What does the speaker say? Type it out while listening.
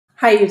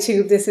Hi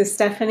YouTube, this is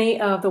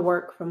Stephanie of the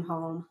Work From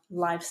Home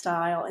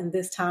Lifestyle, and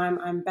this time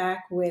I'm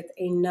back with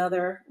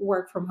another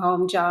work from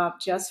home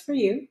job just for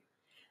you.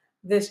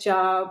 This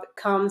job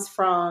comes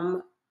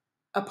from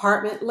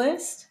Apartment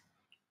List,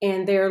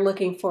 and they're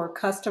looking for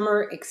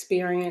customer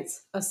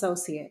experience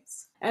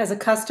associates. As a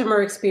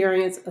customer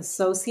experience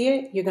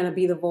associate, you're going to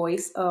be the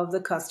voice of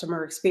the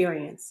customer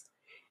experience.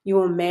 You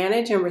will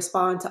manage and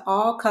respond to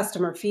all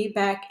customer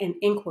feedback and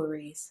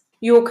inquiries.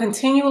 You will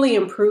continually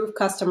improve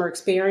customer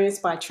experience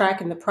by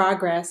tracking the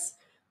progress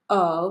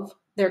of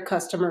their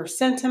customer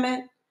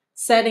sentiment,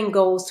 setting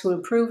goals to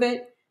improve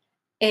it,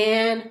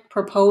 and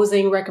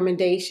proposing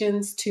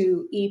recommendations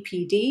to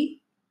EPD,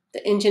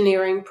 the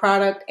Engineering,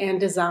 Product, and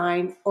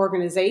Design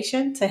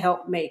Organization, to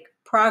help make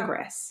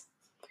progress.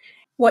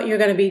 What you're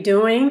going to be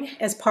doing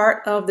as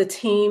part of the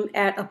team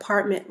at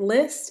Apartment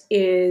List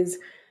is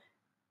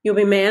you'll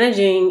be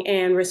managing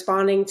and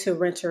responding to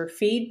renter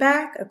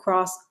feedback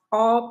across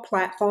all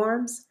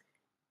platforms: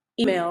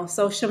 email,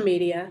 social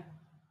media,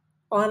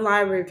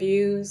 online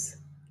reviews,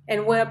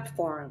 and web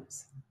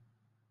forums.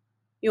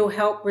 You'll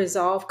help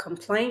resolve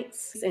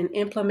complaints and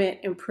implement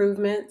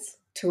improvements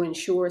to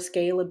ensure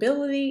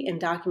scalability and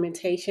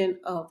documentation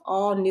of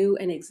all new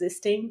and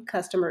existing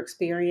customer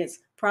experience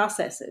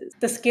processes.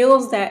 The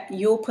skills that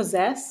you'll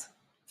possess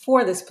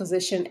for this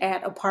position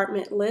at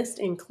Apartment List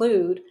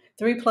include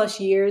 3+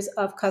 years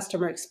of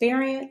customer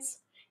experience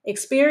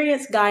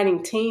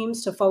guiding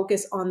teams to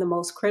focus on the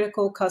most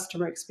critical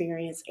customer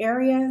experience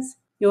areas.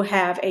 You'll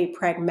have a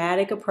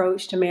pragmatic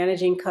approach to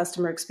managing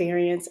customer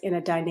experience in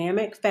a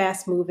dynamic,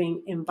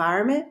 fast-moving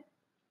environment.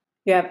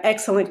 You have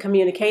excellent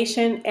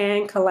communication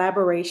and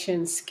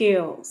collaboration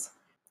skills.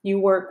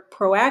 You work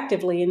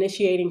proactively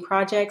initiating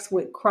projects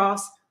with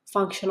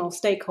cross-functional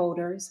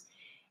stakeholders,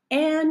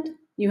 and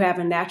you have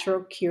a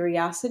natural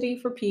curiosity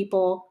for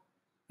people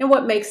and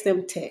what makes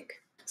them tick.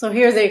 So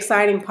here's the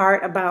exciting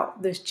part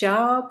about this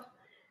job.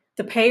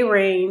 The pay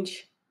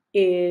range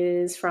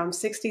is from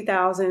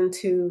 $60,000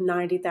 to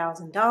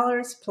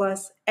 $90,000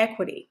 plus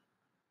equity.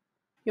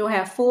 You'll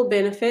have full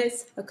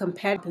benefits, a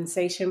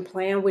compensation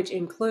plan, which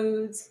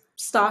includes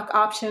stock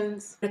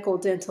options, medical,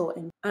 dental,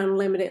 and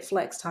unlimited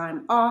flex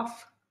time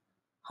off,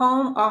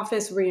 home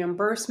office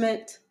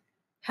reimbursement,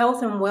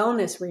 health and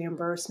wellness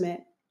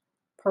reimbursement,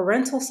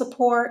 parental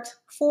support,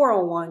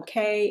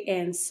 401k,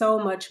 and so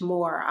much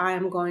more. I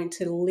am going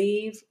to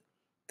leave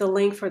the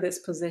link for this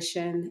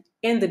position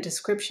in the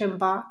description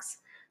box.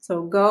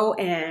 So go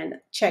and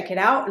check it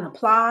out and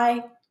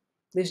apply.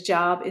 This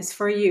job is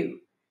for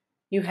you.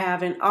 You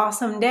have an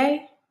awesome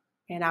day,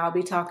 and I'll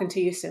be talking to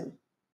you soon.